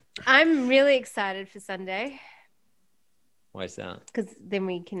I'm really excited for Sunday Why is that? because then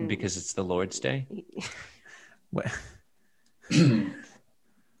we can. Because it's the Lord's Day? There's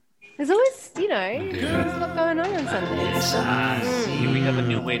always, there's a lot going on Sundays. We have a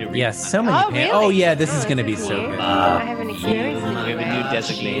new way to read. Yes, so many. Really? Oh, yeah, this is going to be so new. good. I haven't experienced We have it. a new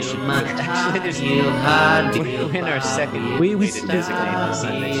designation. Actually, there's we're in our second way to designate the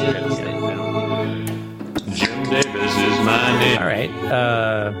Sunday strips. Jim Davis is my name. All right.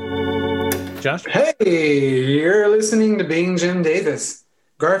 Josh? Hey, you're listening to Being Jim Davis.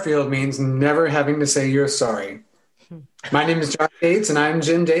 Garfield means never having to say you're sorry. My name is Josh Gates, and I'm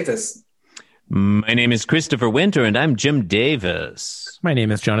Jim Davis. My name is Christopher Winter, and I'm Jim Davis. My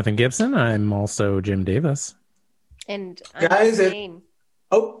name is Jonathan Gibson. I'm also Jim Davis. And Guys,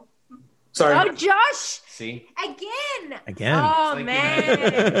 oh, sorry. Oh, Josh! See? Again. Oh, like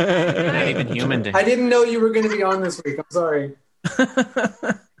man. Not even human to I didn't know you were going to be on this week. I'm sorry.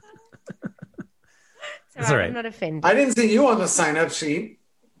 It's all right. I'm not offended. I didn't see you on the sign-up sheet.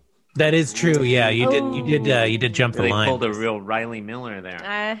 That is true. Yeah, you did jump the They line. pulled a real Riley Miller there.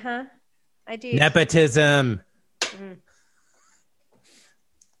 Uh-huh. I did. Nepotism.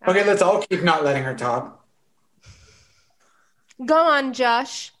 Okay, let's all keep not letting her talk. Go on,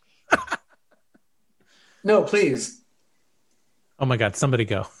 Josh. No, please. Oh my God, somebody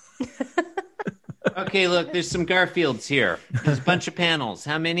go. Okay, look, there's some Garfields here. There's a bunch of panels.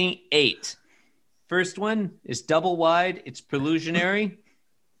 How many? 8. First one is double wide. It's prelusionary.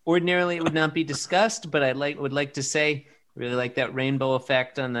 Ordinarily, it would not be discussed, but I would like to say, really like that rainbow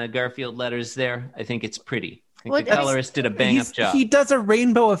effect on the Garfield letters there. I think it's pretty. I think the colorist did a bang-up job. He does a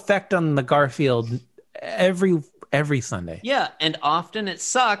rainbow effect on the Garfield every Sunday. Yeah, and often it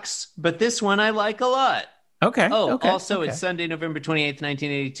sucks, but this one I like a lot. Okay. Also, it's Sunday, November 28th,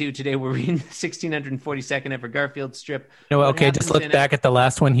 1982. Today we're reading the 1642nd ever Garfield strip. No, okay, just look back at the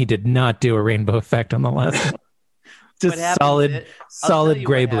last one. He did not do a rainbow effect on the last one. Just solid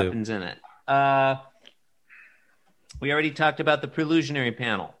gray blue. Happens in it. We already talked about the prelusionary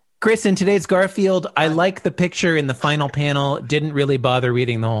panel. Chris, in today's Garfield, I like the picture in the final panel. Didn't really bother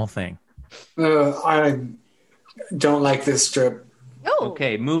reading the whole thing. I don't like this strip. Oh.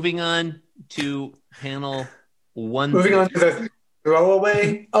 Okay, moving on to panel 1. Moving on to the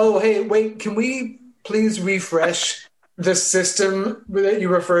throwaway. Oh, hey, wait, can we please refresh the system that you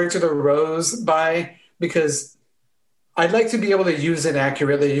referred to the rows by? Because I'd like to be able to use it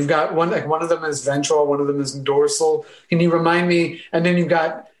accurately. You've got one of them is ventral, one of them is dorsal. Can you remind me? And then you've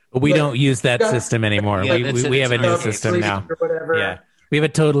got... We don't use that system anymore. Yeah, we have a new system now. Yeah, we have a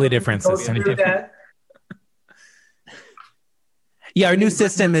totally different system. Yeah, our new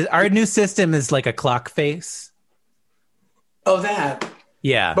system is like a clock face. Oh, that.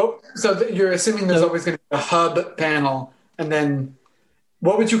 Yeah. So you're assuming there's always going to be a hub panel, and then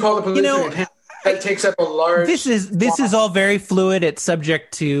what would you call the preliminary panel that takes up a large? This is all very fluid. It's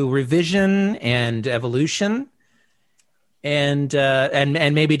subject to revision and evolution, and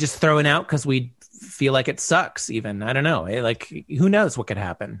maybe just throwing out because we feel like it sucks. Even I don't know. Like who knows what could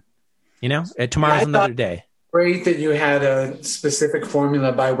happen? Tomorrow's another day. Great that you had a specific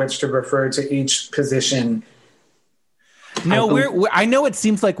formula by which to refer to each position. No, I know it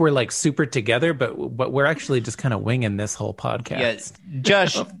seems like we're like super together, but we're actually just kind of winging this whole podcast. Yeah,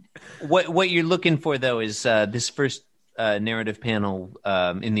 Josh, what you're looking for though is this first narrative panel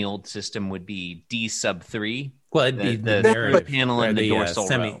in the old system would be D sub 3. Well, it'd be the narrative panel in the dorsal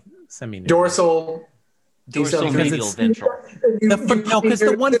row. Dorsal medial ventral. Because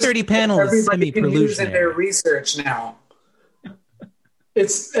the 130 panel is semi-prelusionary. In their research now.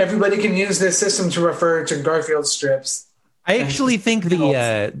 Everybody can use this system to refer to Garfield strips. I actually think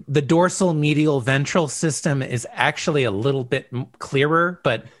the dorsal medial ventral system is actually a little bit clearer,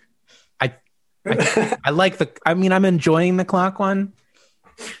 but I like I'm enjoying the clock one.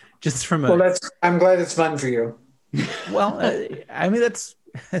 Just from I'm glad it's fun for you. Well,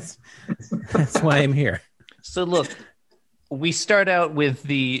 that's why I'm here. So look, we start out with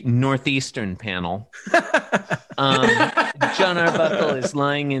the northeastern panel. John Arbuckle is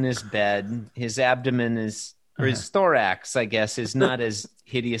lying in his bed. His abdomen or his thorax, I guess, is not as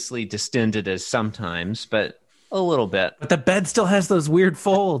hideously distended as sometimes, but a little bit. But the bed still has those weird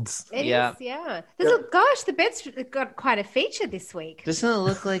folds. It is, yeah. Gosh, the bed's got quite a feature this week. Doesn't it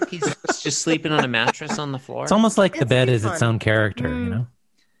look like he's just sleeping on a mattress on the floor? It's almost like the bed is its own character,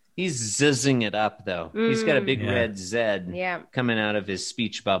 He's zizzing it up, though. He's got a big red Z coming out of his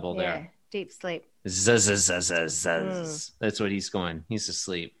speech bubble there. Yeah, deep sleep. Zuzz, zuzz, zuzz, zuzz. That's what he's going. He's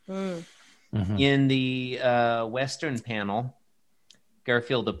asleep. In the Western panel,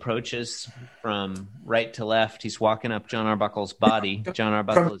 Garfield approaches from right to left. He's walking up John Arbuckle's body. John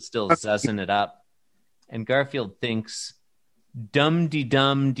Arbuckle is still zuzzing it up. And Garfield thinks,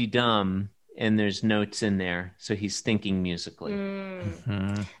 dum-de-dum-de-dum, and there's notes in there. So he's thinking musically.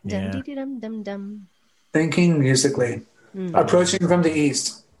 Yeah. Dum-dee-dum-dum-dum. Thinking musically. Approaching from the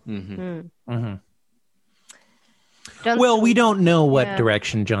east. John's Well, we don't know what Yeah.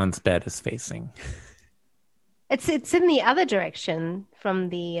 direction John's bed is facing. It's in the other direction from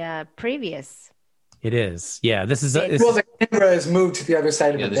the previous. It is. Yeah, this is. Well, the camera is moved to the other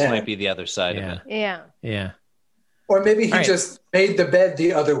side of Yeah, the this bed. might be the other side Yeah. of it. Yeah. yeah. Or maybe he All right. just made the bed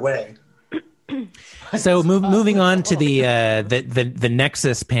the other way. So moving on to the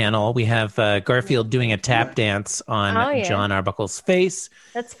Nexus panel, we have Garfield doing a tap dance on Oh, yeah. John Arbuckle's face,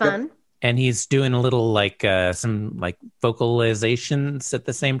 That's fun. and he's doing a little like some like vocalizations at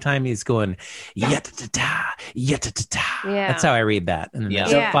the same time. He's going yata-ta-ta, yata-ta-ta. Yeah. That's how I read that. And then Yeah.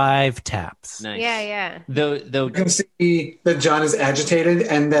 there's Yeah. 5 taps. Nice. Yeah. Though You can see that John is agitated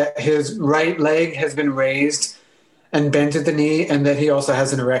and that his right leg has been raised and bent at the knee, and that he also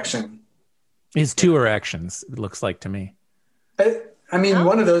has an erection. His 2 erections, it looks like to me. I mean,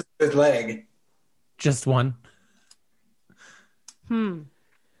 one of those is his leg. Just one.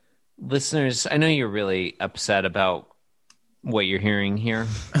 listeners, I know you're really upset about what you're hearing here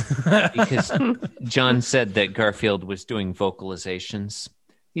because John said that Garfield was doing vocalizations.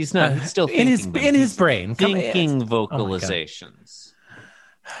 He's not. He's still in his thinking them. in his He's brain. Come on. thinking Oh my God. vocalizations.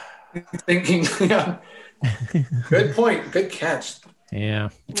 Thinking, yeah. Good point. Good catch. Yeah.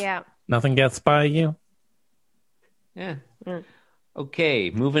 Yeah. Nothing gets by you. Yeah. Mm. Okay,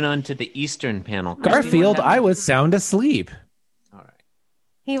 moving on to the Eastern panel. Christine, what Garfield, happened? I was sound asleep. All right.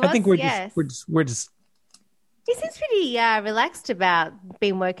 He was, I think we're yes. just He seems pretty relaxed about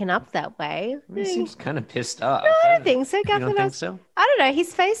being woken up that way. He seems kind of pissed off. I don't think so. You don't Garfield think was- so? I don't know.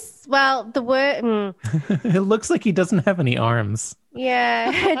 His face, well, the word, it looks like he doesn't have any arms.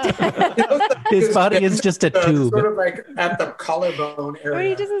 yeah. His body is just a tube. Sort of like at the collarbone Or he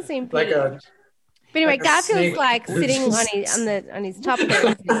area. doesn't seem Like pretty. a But anyway, like a Garfield's snake. like sitting on his top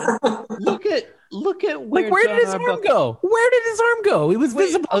there. Look at where Like, where John did his arm Arbuckle- go? Where did his arm go? It was Wait,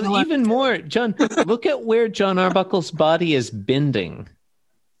 visible. even more, John. Look at where John Arbuckle's body is bending.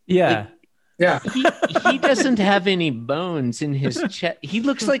 Yeah. yeah. He doesn't have any bones in his chest. He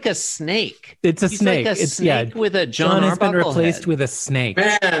looks like a snake. It's a He's snake. Like a It's snake with a John, John has been Arbuckle replaced head. with a snake.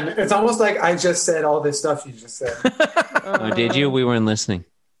 Man, it's almost like I just said all this stuff you just said. Oh, did you? We weren't listening.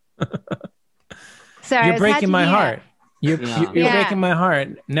 Sorry, You're it's hard breaking to my hear. heart. You're Yeah. you're Yeah. breaking my heart.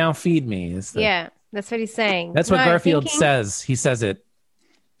 Now feed me. Is the, Yeah, that's what he's saying. That's what No, Garfield thinking- says. He says it.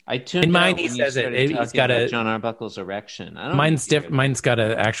 I tuned In mine, out he when you says it. started He's talking got about a- John Arbuckle's erection. I don't Mine's think you different. Mine's got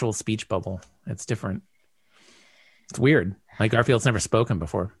an actual speech bubble. It's different. It's weird. Like Garfield's never spoken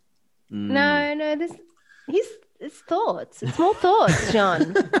before. No, this it's thoughts. It's more thoughts,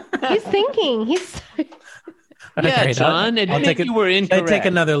 John. He's thinking. He's Yeah, Okay, John, admit take you were I incorrect. take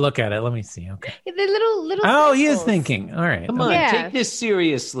another look at it. Let me see. Okay. the little. Oh, he is circles. thinking. All right. Come on, Yeah. take this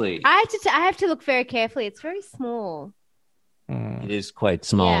seriously. I have to look very carefully. It's very small. Mm. It is quite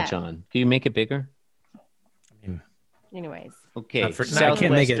small, Yeah. John. Can you make it bigger? Anyways, Okay. I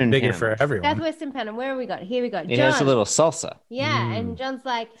can't make it Southwestern bigger panel. for everyone. Southwestern panel. Where have we got? Here we got It John. has a little salsa. Yeah, and John's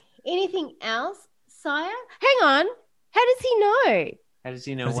like, anything else, sire? Hang on. How does he know? How does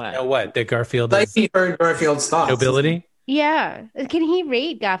he know Does he what? know what? That Garfield Like is he heard Garfield's thoughts. nobility? Yeah. Can he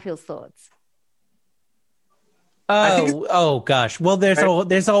read Garfield's thoughts? Oh gosh. Well,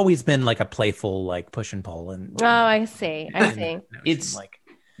 there's always been like a playful like push and pull and Oh, I see. I see. It's like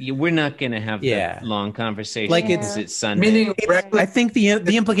we're not going to have Yeah. the long conversation. Like because it's- it's Sunday. Meaning, I think the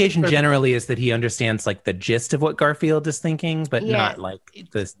implication generally is that he understands like the gist of what Garfield is thinking, but Yeah. not like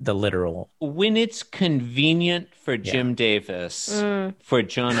the literal. when it's convenient for Jim Davis for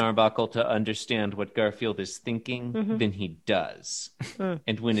John Arbuckle to understand what Garfield is thinking, then he does.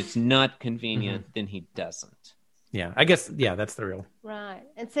 And when it's not convenient, then he doesn't. Yeah, I guess. Yeah, that's the real. Right.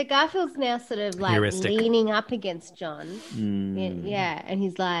 And so Garfield's now sort of like Heuristic. leaning up against John. Yeah. And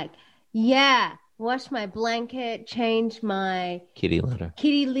he's like, yeah, wash my blanket, change my Kitty litter.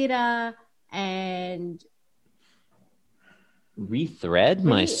 kitty litter, and Rethread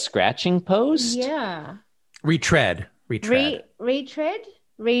my scratching post? yeah. Retread. Retread.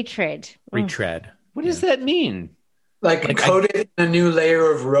 Retread. What does that mean? like coated in a new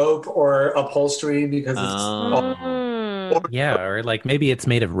layer of rope or upholstery because it's Oh. Mm. Yeah, or like maybe it's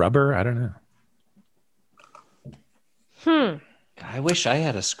made of rubber. I don't know. I wish I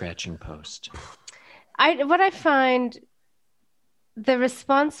had a scratching post. What I find the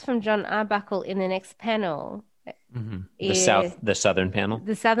response from John Arbuckle in the next panel The southern panel.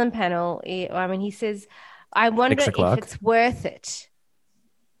 The southern panel. I mean, he says, "I wonder if it's worth it."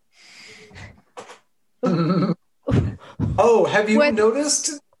 Oh, have you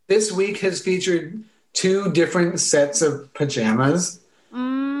noticed this week has featured 2 different sets of pajamas?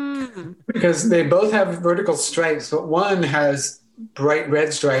 Because they both have vertical stripes, but one has bright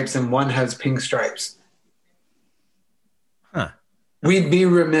red stripes and one has pink stripes. Huh. We'd be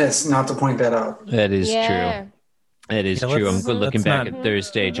remiss not to point that out. That is true. That is true. I'm looking back at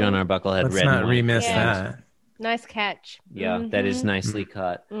Thursday. John Arbuckle had red and white. Remiss that. Nice catch. Yeah, that is nicely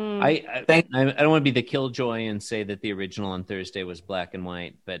cut. I don't want to be the killjoy and say that the original on Thursday was black and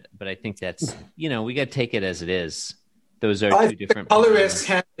white, but I think that's, we got to take it as it is. Those are 2 different. The colorists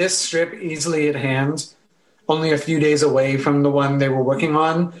had this strip easily at hand, only a few days away from the one they were working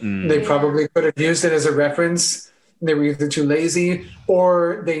on. They probably could have used it as a reference. They were either too lazy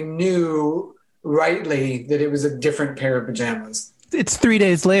or they knew rightly that it was a different pair of pajamas. It's 3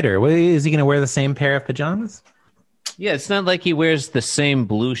 days later. Is he going to wear the same pair of pajamas? Yeah, it's not like he wears the same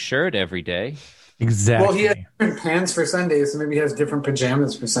blue shirt every day. Exactly. Well, he has different pants for Sunday, so maybe he has different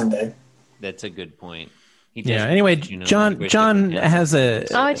pajamas for Sunday. That's a good point. Anyway, John has a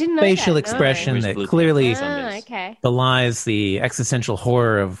facial expression that clearly belies the existential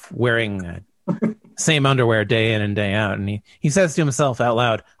horror of wearing same underwear day in and day out. And he says to himself out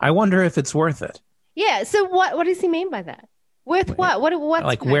loud, "I wonder if it's worth it." Yeah. So what does he mean by that? Worth what? What?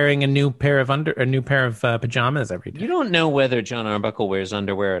 Like wearing a new pair of pajamas every day. You don't know whether John Arbuckle wears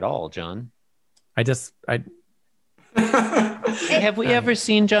underwear at all, John. Have we ever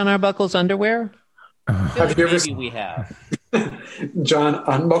seen John Arbuckle's underwear? Have you ever seen? We have. John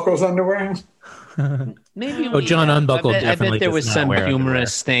Unbuckle's underwear? Maybe. John Unbuckle. I bet there was some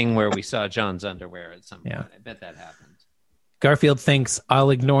humorous thing where we saw John's underwear at some point. I bet that happened. Garfield thinks,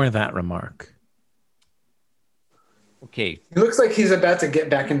 "I'll ignore that remark." Okay. He looks like he's about to get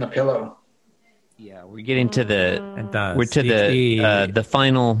back in the pillow. Yeah, we're getting to the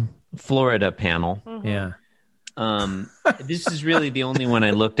final Florida panel. Yeah. This is really the only one I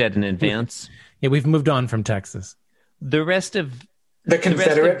looked at in advance. Yeah, we've moved on from Texas. The rest of the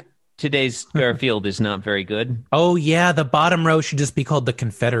Confederate. Today's Garfield is not very good. Oh yeah, the bottom row should just be called the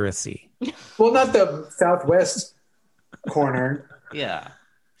Confederacy. Well, not the Southwest corner. Yeah.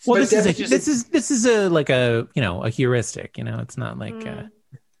 Well, this is a heuristic. It's not like.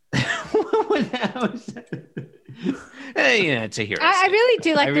 It's a heuristic. I really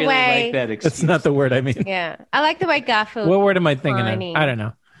do like the way. Like that excuse. That's not the word I mean. Yeah, I like the way Garfield. What word am I thinking of? I don't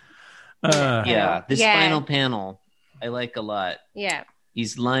know. This final panel, I like a lot. Yeah.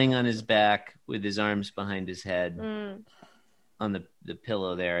 He's lying on his back with his arms behind his head on the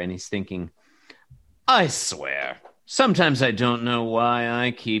pillow there, and he's thinking, "I swear, sometimes I don't know why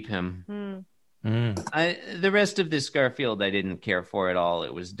I keep him." The rest of this Garfield I didn't care for at all.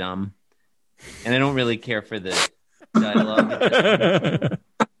 It was dumb. And I don't really care for the dialogue.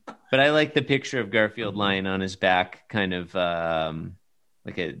 But I like the picture of Garfield lying on his back, kind of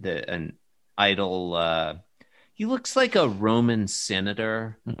like an idle... he looks like a Roman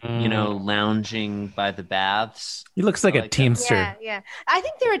senator, lounging by the baths. He looks like a teamster. Yeah. I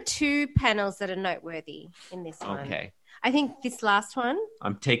think there are 2 panels that are noteworthy in this one. Okay. I think this last one.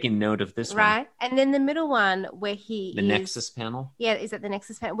 I'm taking note of this one. Right. And then the middle one where The Nexus panel? Yeah, is it the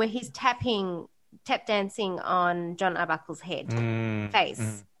Nexus panel? Where he's tap dancing on John Arbuckle's head,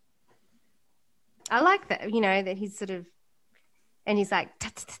 face. I like that, that he's sort of, and he's like,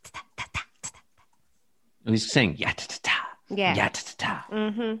 he's saying, ya-ta-ta-ta. Yeah. Ya-ta-ta-ta.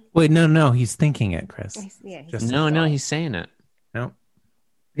 Mm-hmm. Wait, no, he's thinking it, Chris. No, he's saying it. No.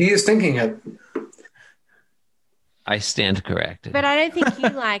 He is thinking it. I stand corrected. But I don't think you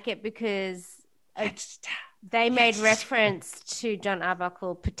like it because they made reference to John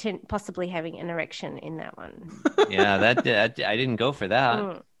Arbuckle possibly having an erection in that one. Yeah, I didn't go for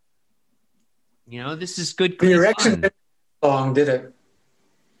that. This is good. The erection didn't long, did it?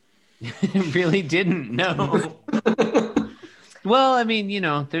 It really didn't. No. Well, I mean,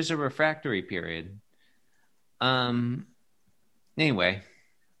 there's a refractory period. Anyway,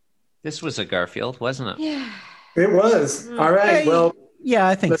 this was a Garfield, wasn't it? Yeah. It was. All right. Well, yeah,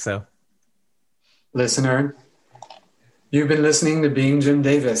 I think so. Listener, you've been listening to Being Jim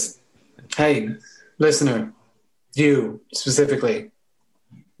Davis. Hey, listener, you specifically.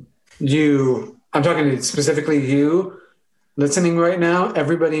 I'm talking to specifically you listening right now.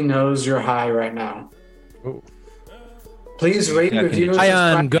 Everybody knows you're high right now. Ooh. Please rate and review Hi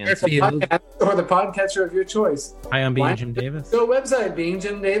on Garfield or the podcatcher of your choice. Hi on Being Jim Davis. Go website,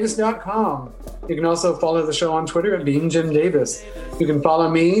 beingjimdavis.com. You can also follow the show on Twitter at Being Jim Davis. You can follow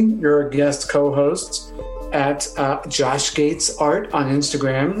me, your guest co-host, at Josh Gates Art on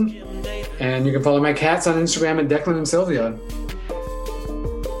Instagram. And you can follow my cats on Instagram at Declan and Sylvia.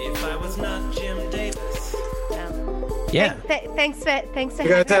 Yeah. Thanks for You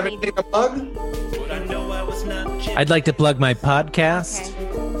guys have having me. anything to plug? I'd like to plug my podcast,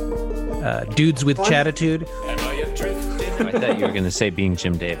 Dudes with Chatitude. I thought you were going to say being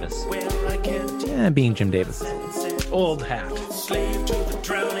Jim Davis. Yeah, being Jim Davis. Old hat.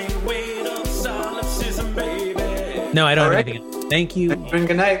 No, I don't have anything else. Thank you. And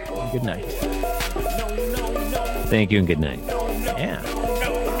good night. Good night. Thank you and good night. Yeah.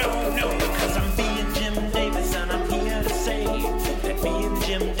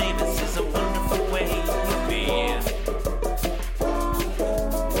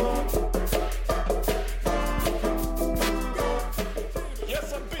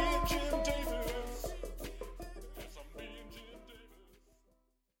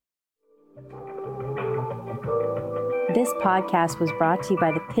 This podcast was brought to you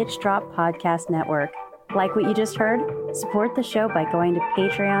by the Pitch Drop Podcast Network. Like what you just heard? Support the show by going to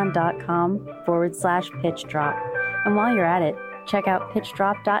patreon.com/pitch drop. And while you're at it, check out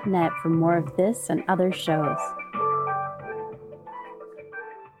pitchdrop.net for more of this and other shows.